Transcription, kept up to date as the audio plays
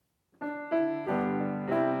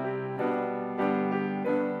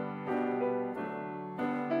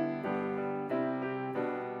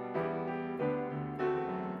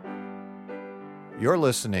You're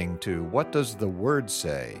listening to What Does the Word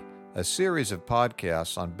Say?, a series of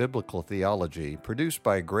podcasts on biblical theology produced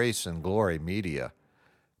by Grace and Glory Media.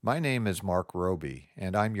 My name is Mark Roby,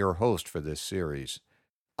 and I'm your host for this series.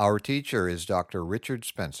 Our teacher is Dr. Richard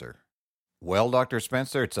Spencer. Well, Dr.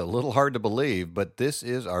 Spencer, it's a little hard to believe, but this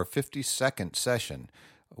is our 52nd session.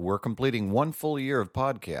 We're completing one full year of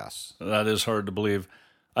podcasts. That is hard to believe.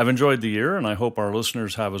 I've enjoyed the year, and I hope our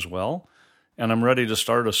listeners have as well. And I'm ready to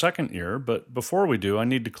start a second year, but before we do, I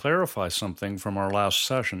need to clarify something from our last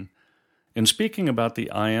session. In speaking about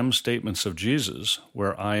the I am statements of Jesus,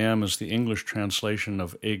 where I am is the English translation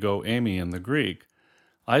of ego eimi in the Greek,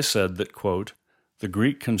 I said that, quote, the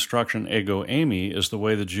Greek construction ego eimi is the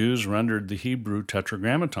way the Jews rendered the Hebrew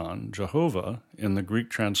tetragrammaton, Jehovah, in the Greek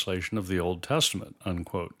translation of the Old Testament,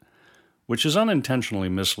 unquote, which is unintentionally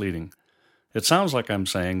misleading. It sounds like I'm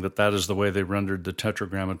saying that that is the way they rendered the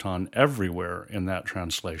tetragrammaton everywhere in that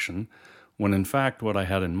translation, when in fact what I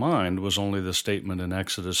had in mind was only the statement in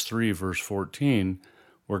Exodus 3, verse 14,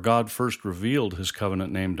 where God first revealed his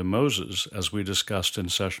covenant name to Moses, as we discussed in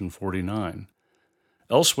session 49.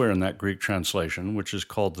 Elsewhere in that Greek translation, which is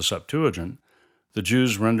called the Septuagint, the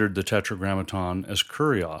Jews rendered the tetragrammaton as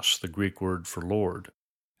kurios, the Greek word for Lord.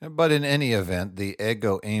 But in any event, the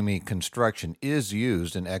ego eimi construction is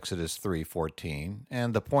used in Exodus 3:14,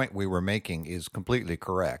 and the point we were making is completely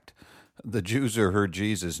correct. The Jews who heard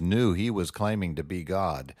Jesus knew he was claiming to be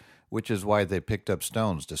God, which is why they picked up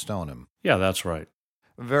stones to stone him. Yeah, that's right.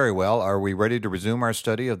 Very well. Are we ready to resume our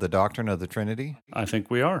study of the doctrine of the Trinity? I think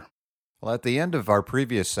we are. Well, at the end of our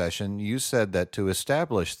previous session, you said that to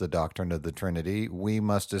establish the doctrine of the Trinity, we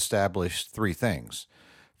must establish three things.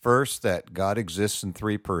 First, that God exists in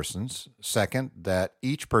three persons. Second, that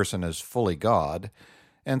each person is fully God.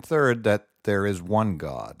 And third, that there is one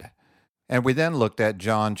God. And we then looked at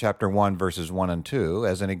John chapter 1, verses 1 and 2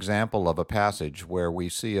 as an example of a passage where we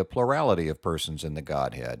see a plurality of persons in the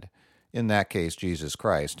Godhead. In that case, Jesus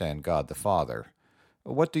Christ and God the Father.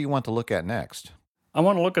 What do you want to look at next? I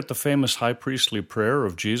want to look at the famous high priestly prayer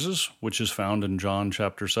of Jesus, which is found in John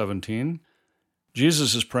chapter 17.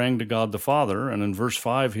 Jesus is praying to God the Father, and in verse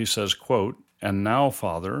 5 he says, quote, and now,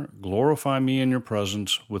 Father, glorify me in your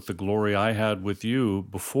presence with the glory I had with you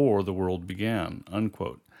before the world began,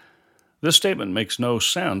 unquote. This statement makes no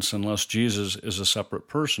sense unless Jesus is a separate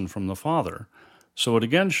person from the Father, so it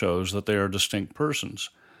again shows that they are distinct persons.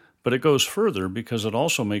 But it goes further because it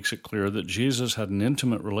also makes it clear that Jesus had an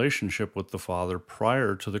intimate relationship with the Father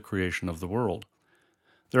prior to the creation of the world.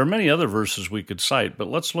 There are many other verses we could cite, but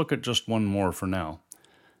let's look at just one more for now.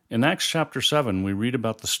 In Acts chapter 7, we read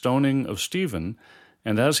about the stoning of Stephen,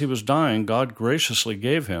 and as he was dying, God graciously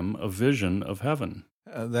gave him a vision of heaven.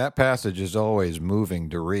 That passage is always moving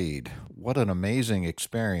to read. What an amazing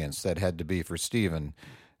experience that had to be for Stephen.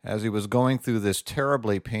 As he was going through this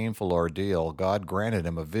terribly painful ordeal, God granted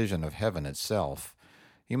him a vision of heaven itself.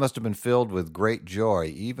 He must have been filled with great joy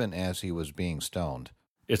even as he was being stoned.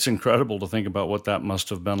 It's incredible to think about what that must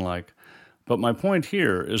have been like. But my point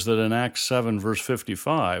here is that in Acts 7, verse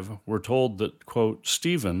 55, we're told that, quote,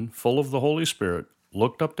 Stephen, full of the Holy Spirit,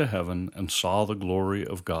 looked up to heaven and saw the glory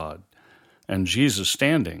of God, and Jesus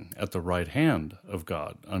standing at the right hand of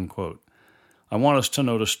God, unquote. I want us to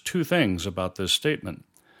notice two things about this statement.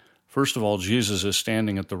 First of all, Jesus is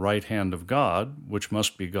standing at the right hand of God, which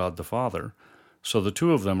must be God the Father, so the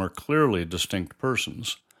two of them are clearly distinct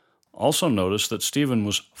persons. Also notice that Stephen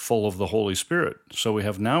was full of the Holy Spirit, so we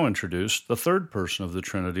have now introduced the third person of the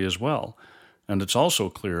Trinity as well, and it's also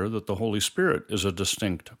clear that the Holy Spirit is a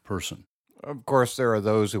distinct person. Of course, there are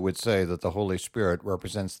those who would say that the Holy Spirit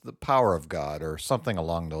represents the power of God or something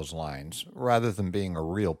along those lines, rather than being a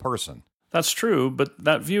real person. That's true, but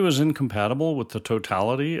that view is incompatible with the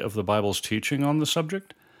totality of the Bible's teaching on the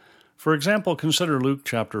subject. For example, consider Luke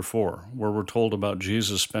chapter 4, where we're told about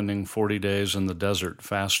Jesus spending 40 days in the desert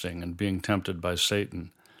fasting and being tempted by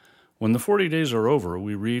Satan. When the 40 days are over,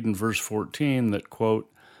 we read in verse 14 that,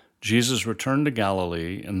 quote, Jesus returned to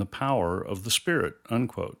Galilee in the power of the Spirit,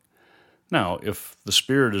 unquote. Now, if the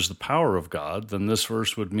Spirit is the power of God, then this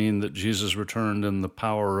verse would mean that Jesus returned in the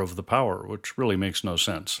power of the power, which really makes no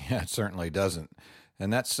sense. Yeah, it certainly doesn't.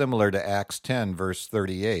 And that's similar to Acts 10, verse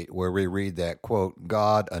 38, where we read that, quote,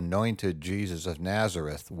 God anointed Jesus of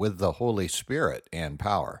Nazareth with the Holy Spirit and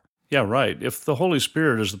power. Yeah, right. If the Holy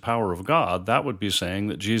Spirit is the power of God, that would be saying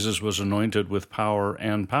that Jesus was anointed with power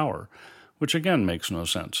and power, which again makes no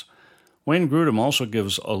sense. Wayne Grudem also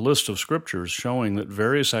gives a list of scriptures showing that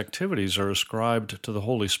various activities are ascribed to the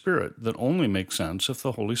Holy Spirit that only make sense if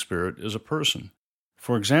the Holy Spirit is a person.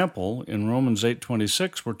 For example, in Romans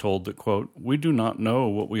 8:26, we're told that, quote, we do not know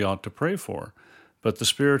what we ought to pray for, but the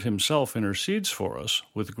Spirit himself intercedes for us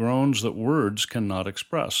with groans that words cannot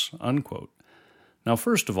express, unquote. Now,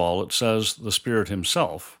 first of all, it says the Spirit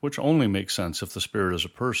himself, which only makes sense if the Spirit is a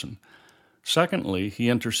person. Secondly, he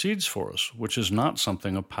intercedes for us, which is not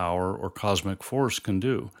something a power or cosmic force can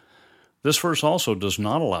do. This verse also does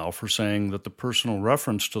not allow for saying that the personal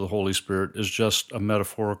reference to the Holy Spirit is just a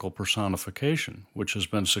metaphorical personification, which has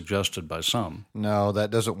been suggested by some. No,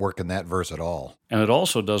 that doesn't work in that verse at all. And it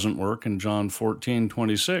also doesn't work in John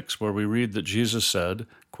 14:26, where we read that Jesus said,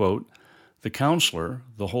 quote, "The Counselor,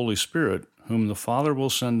 the Holy Spirit, whom the Father will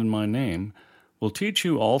send in my name, will teach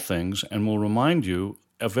you all things and will remind you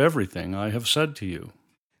of everything I have said to you."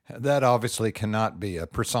 That obviously cannot be a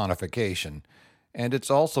personification. And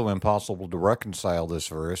it's also impossible to reconcile this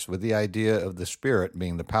verse with the idea of the Spirit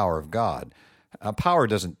being the power of God. A power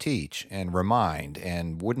doesn't teach and remind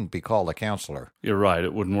and wouldn't be called a counselor. You're right,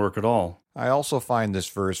 it wouldn't work at all. I also find this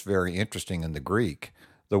verse very interesting in the Greek.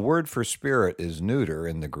 The word for spirit is neuter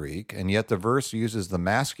in the Greek, and yet the verse uses the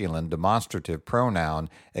masculine demonstrative pronoun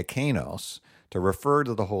ekainos to refer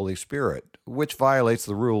to the Holy Spirit, which violates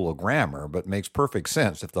the rule of grammar, but makes perfect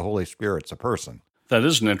sense if the Holy Spirit's a person. That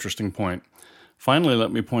is an interesting point. Finally,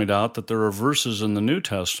 let me point out that there are verses in the New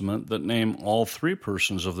Testament that name all three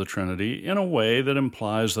persons of the Trinity in a way that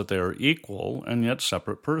implies that they are equal and yet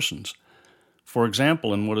separate persons. For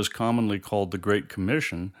example, in what is commonly called the Great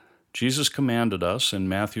Commission, Jesus commanded us in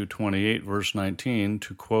Matthew 28, verse 19,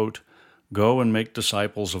 to, quote, "Go and make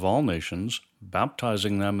disciples of all nations,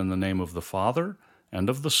 baptizing them in the name of the Father, and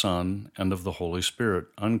of the Son, and of the Holy Spirit,"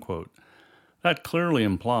 unquote. That clearly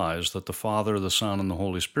implies that the Father, the Son, and the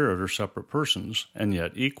Holy Spirit are separate persons, and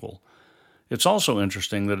yet equal. It's also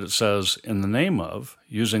interesting that it says, "in the name of,"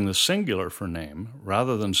 using the singular for name,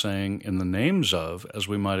 rather than saying, "in the names of," as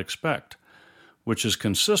we might expect, which is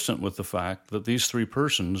consistent with the fact that these three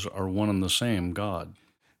persons are one and the same God.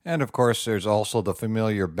 And of course, there's also the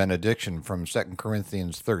familiar benediction from 2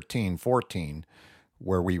 Corinthians 13:14,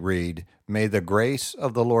 where we read, "May the grace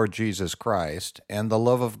of the Lord Jesus Christ and the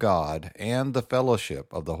love of God and the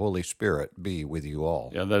fellowship of the Holy Spirit be with you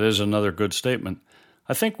all." Yeah, that is another good statement.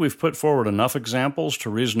 I think we've put forward enough examples to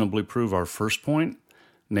reasonably prove our first point,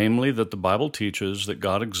 namely that the Bible teaches that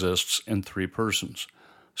God exists in three persons.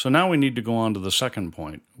 So now we need to go on to the second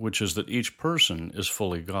point, which is that each person is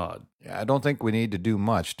fully God. I don't think we need to do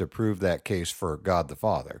much to prove that case for God the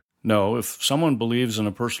Father. No, if someone believes in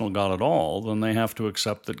a personal God at all, then they have to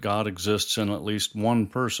accept that God exists in at least one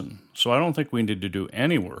person. So I don't think we need to do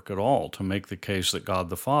any work at all to make the case that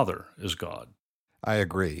God the Father is God. I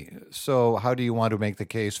agree. So how do you want to make the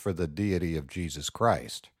case for the deity of Jesus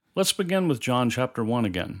Christ? Let's begin with John chapter 1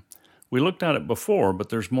 again. We looked at it before, but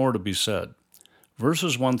there's more to be said.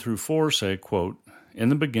 Verses 1 through 4 say, quote, "In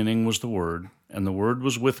the beginning was the Word, and the Word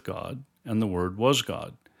was with God, and the Word was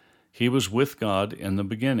God. He was with God in the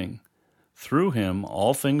beginning. Through him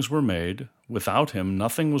all things were made. Without him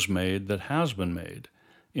nothing was made that has been made.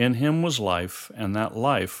 In him was life, and that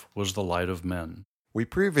life was the light of men." We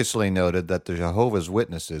previously noted that the Jehovah's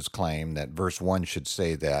Witnesses claim that verse 1 should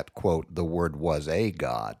say that, quote, "the Word was a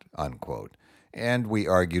God," unquote, and we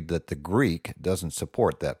argued that the Greek doesn't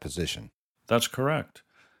support that position. That's correct.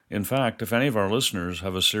 In fact, if any of our listeners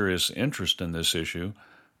have a serious interest in this issue,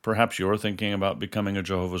 perhaps you're thinking about becoming a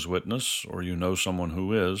Jehovah's Witness, or you know someone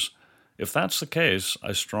who is. If that's the case,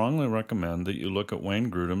 I strongly recommend that you look at Wayne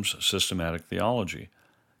Grudem's Systematic Theology.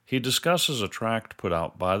 He discusses a tract put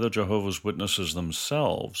out by the Jehovah's Witnesses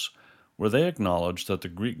themselves, where they acknowledge that the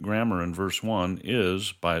Greek grammar in verse 1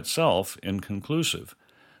 is, by itself, inconclusive,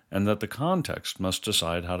 and that the context must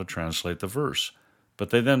decide how to translate the verse. But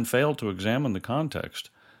they then fail to examine the context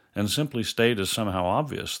and simply state as somehow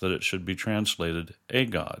obvious that it should be translated "a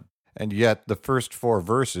God." And yet the first 4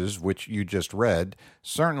 verses, which you just read,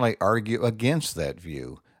 certainly argue against that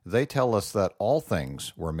view. They tell us that all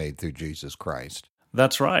things were made through Jesus Christ.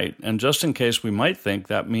 That's right, and just in case we might think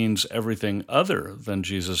that means everything other than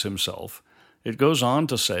Jesus himself, it goes on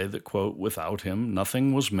to say that, quote, "without him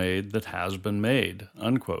nothing was made that has been made,"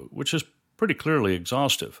 unquote, which is pretty clearly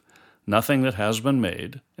exhaustive. Nothing that has been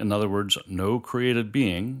made, in other words, no created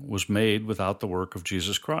being, was made without the work of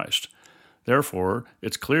Jesus Christ. Therefore,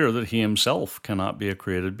 it's clear that he himself cannot be a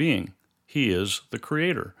created being. He is the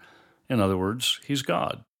Creator. In other words, he's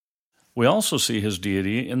God. We also see his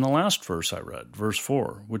deity in the last verse I read, verse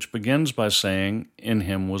 4, which begins by saying, "In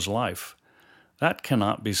him was life." That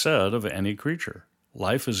cannot be said of any creature.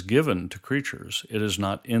 Life is given to creatures. It is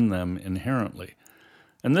not in them inherently.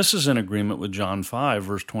 And this is in agreement with John 5,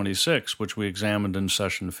 verse 26, which we examined in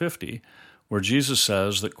session 50, where Jesus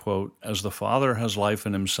says that, quote, as the Father has life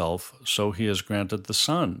in himself, so he has granted the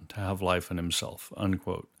Son to have life in himself,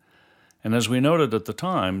 unquote. And as we noted at the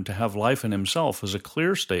time, to have life in himself is a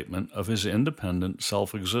clear statement of his independent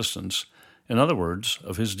self-existence, in other words,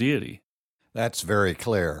 of his deity. That's very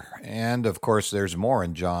clear. And of course, there's more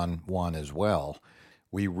in John 1 as well.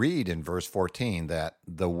 We read in verse 14 that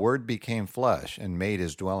the Word became flesh and made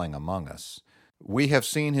his dwelling among us. We have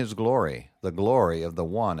seen his glory, the glory of the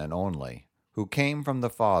one and only, who came from the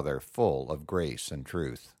Father, full of grace and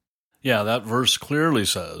truth. Yeah, that verse clearly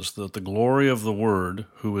says that the glory of the Word,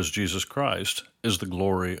 who is Jesus Christ, is the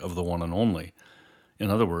glory of the one and only. In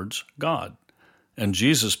other words, God. And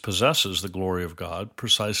Jesus possesses the glory of God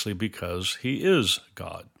precisely because he is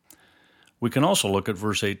God. We can also look at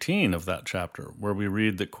verse 18 of that chapter, where we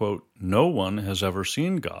read that, quote, no one has ever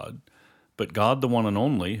seen God, but God the one and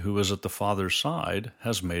only, who is at the Father's side,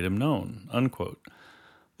 has made him known, unquote.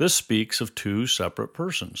 This speaks of two separate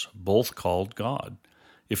persons, both called God.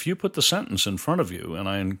 If you put the sentence in front of you, and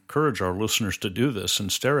I encourage our listeners to do this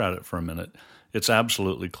and stare at it for a minute, it's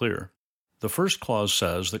absolutely clear. The first clause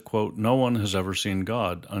says that, quote, no one has ever seen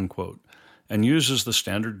God, unquote, and uses the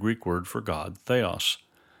standard Greek word for God, theos.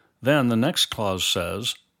 Then the next clause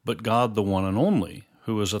says, but God the one and only,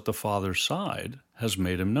 who is at the Father's side, has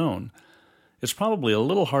made him known. It's probably a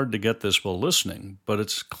little hard to get this while listening, but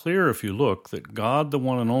it's clear if you look that God the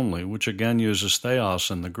one and only, which again uses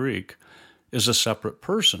theos in the Greek, is a separate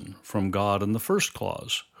person from God in the first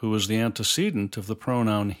clause, who is the antecedent of the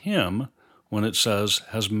pronoun him when it says,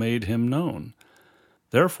 has made him known.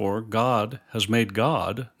 Therefore, God has made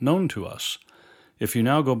God known to us. If you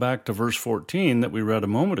now go back to verse 14 that we read a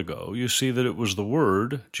moment ago, you see that it was the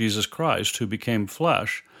Word, Jesus Christ, who became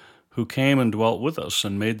flesh, who came and dwelt with us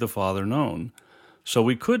and made the Father known. So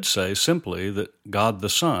we could say simply that God the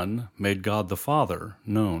Son made God the Father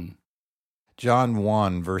known. John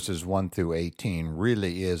 1, verses 1 through 18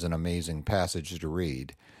 really is an amazing passage to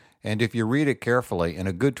read. And if you read it carefully, in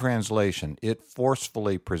a good translation, it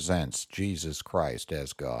forcefully presents Jesus Christ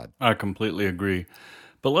as God. I completely agree.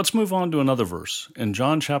 But let's move on to another verse. In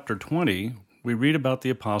John chapter 20, we read about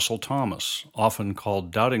the Apostle Thomas, often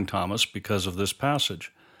called Doubting Thomas because of this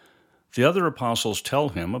passage. The other apostles tell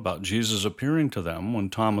him about Jesus appearing to them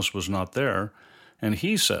when Thomas was not there, and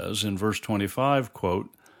he says in verse 25, quote,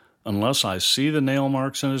 unless I see the nail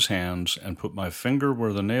marks in his hands, and put my finger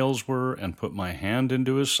where the nails were, and put my hand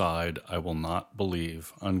into his side, I will not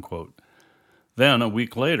believe, unquote. Then, a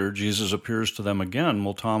week later, Jesus appears to them again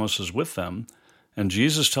while Thomas is with them, and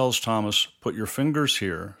Jesus tells Thomas, put your fingers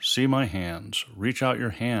here, see my hands, reach out your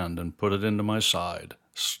hand and put it into my side.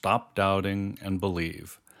 Stop doubting and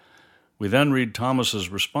believe. We then read Thomas's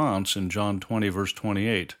response in John 20, verse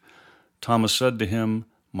 28. Thomas said to him,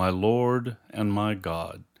 my Lord and my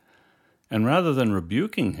God. And rather than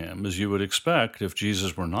rebuking him, as you would expect if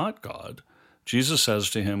Jesus were not God, Jesus says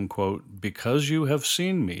to him, quote, because you have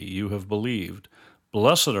seen me, you have believed.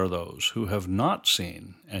 Blessed are those who have not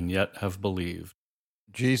seen and yet have believed.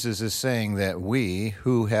 Jesus is saying that we,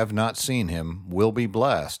 who have not seen him, will be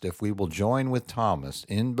blessed if we will join with Thomas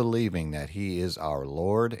in believing that he is our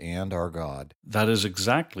Lord and our God. That is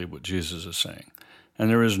exactly what Jesus is saying. And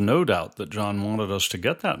there is no doubt that John wanted us to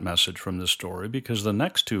get that message from this story because the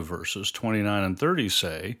next two verses, 29 and 30,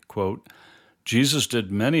 say, quote, Jesus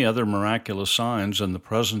did many other miraculous signs in the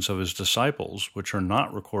presence of his disciples, which are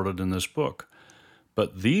not recorded in this book.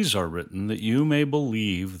 But these are written that you may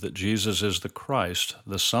believe that Jesus is the Christ,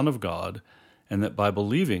 the Son of God, and that by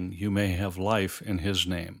believing you may have life in his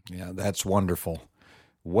name. Yeah, that's wonderful.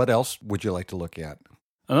 What else would you like to look at?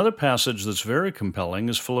 Another passage that's very compelling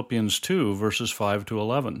is Philippians 2, verses 5 to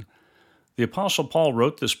 11. The Apostle Paul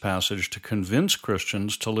wrote this passage to convince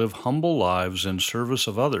Christians to live humble lives in service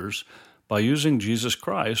of others by using Jesus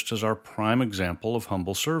Christ as our prime example of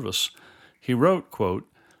humble service. He wrote, quote,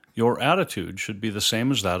 your attitude should be the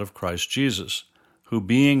same as that of Christ Jesus, who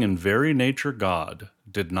being in very nature God,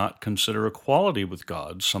 did not consider equality with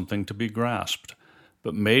God something to be grasped,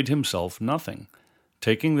 but made himself nothing,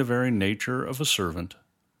 taking the very nature of a servant,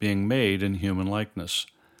 being made in human likeness.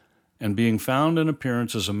 And being found in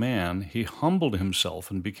appearance as a man, he humbled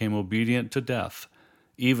himself and became obedient to death,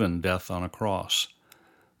 even death on a cross.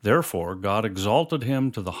 Therefore God exalted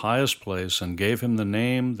him to the highest place and gave him the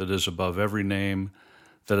name that is above every name,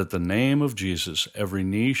 that at the name of Jesus every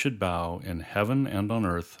knee should bow in heaven and on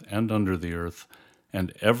earth and under the earth,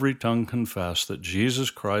 and every tongue confess that Jesus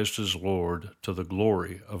Christ is Lord, to the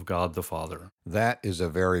glory of God the Father. That is a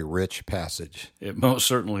very rich passage. It most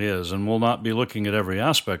certainly is, and we'll not be looking at every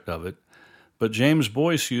aspect of it. But James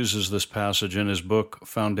Boyce uses this passage in his book,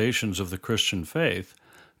 Foundations of the Christian Faith,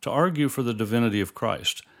 to argue for the divinity of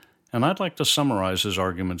Christ, and I'd like to summarize his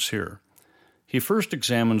arguments here. He first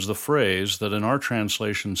examines the phrase that in our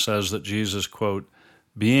translation says that Jesus, quote,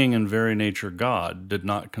 being in very nature God, did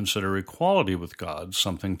not consider equality with God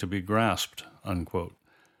something to be grasped, unquote.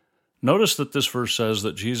 Notice that this verse says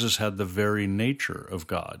that Jesus had the very nature of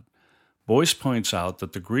God. Boyce points out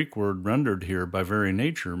that the Greek word rendered here by very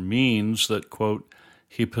nature means that, quote,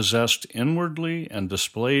 he possessed inwardly and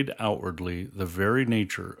displayed outwardly the very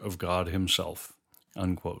nature of God himself,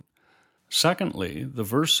 unquote. Secondly, the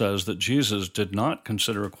verse says that Jesus did not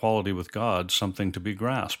consider equality with God something to be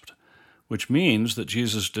grasped, which means that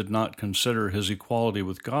Jesus did not consider his equality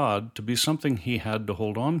with God to be something he had to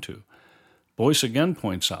hold on to. Boyce again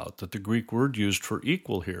points out that the Greek word used for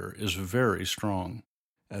equal here is very strong.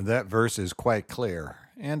 That verse is quite clear,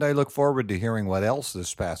 and I look forward to hearing what else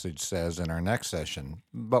this passage says in our next session,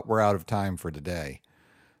 but we're out of time for today.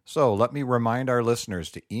 So let me remind our listeners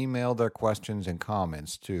to email their questions and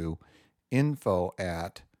comments to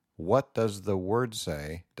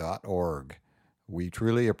info@whatdoesthewordsay.org. We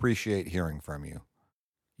truly appreciate hearing from you.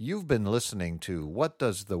 You've been listening to What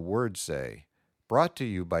Does the Word Say? Brought to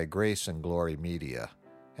you by Grace and Glory Media,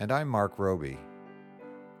 and I'm Mark Roby.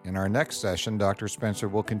 In our next session, Dr. Spencer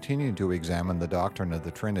will continue to examine the doctrine of the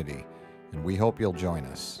Trinity, and we hope you'll join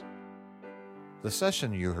us. The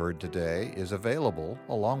session you heard today is available,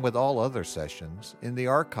 along with all other sessions, in the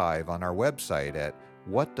archive on our website at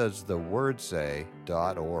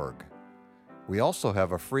whatdoesthewordsay.org. We also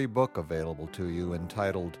have a free book available to you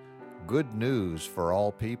entitled Good News for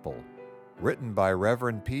All People, written by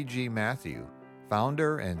Reverend P.G. Matthew,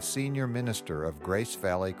 founder and senior minister of Grace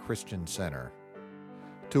Valley Christian Center.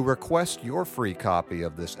 To request your free copy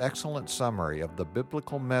of this excellent summary of the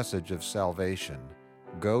biblical message of salvation,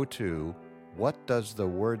 go to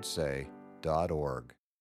whatdoesthewordsay.org.